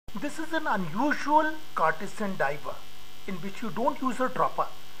This is an unusual Cartesian diver in which you don't use a dropper.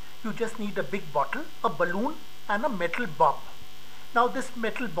 You just need a big bottle, a balloon and a metal bob. Now this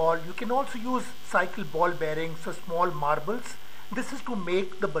metal ball, you can also use cycle ball bearings or small marbles. This is to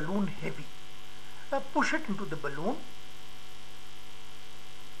make the balloon heavy. Push it into the balloon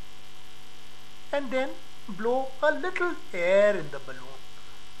and then blow a little air in the balloon.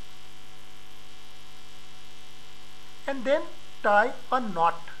 And then tie a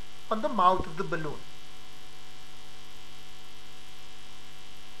knot on the mouth of the balloon.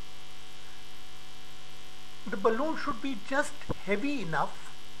 The balloon should be just heavy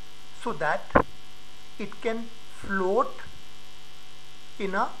enough so that it can float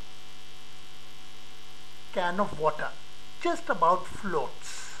in a can of water, just about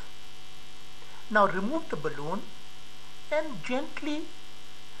floats. Now remove the balloon and gently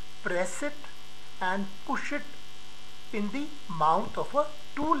press it and push it in the mouth of a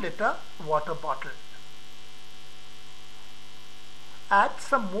 2-liter water bottle. Add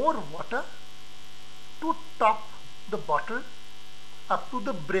some more water to top the bottle up to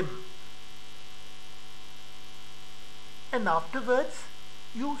the brim, and afterwards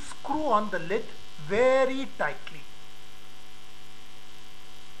you screw on the lid very tightly.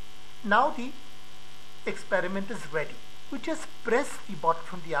 Now the experiment is ready. You just press the bottle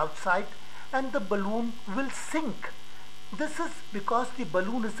from the outside and the balloon will sink. This is because the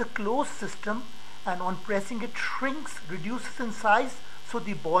balloon is a closed system, and on pressing it shrinks, reduces in size, so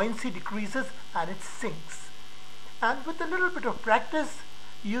the buoyancy decreases and it sinks. And with a little bit of practice,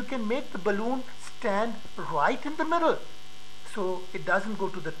 you can make the balloon stand right in the middle, so it doesn't go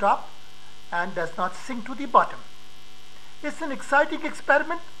to the top and does not sink to the bottom. It's an exciting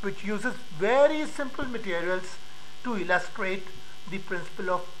experiment which uses very simple materials to illustrate the principle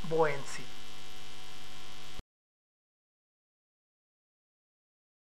of buoyancy.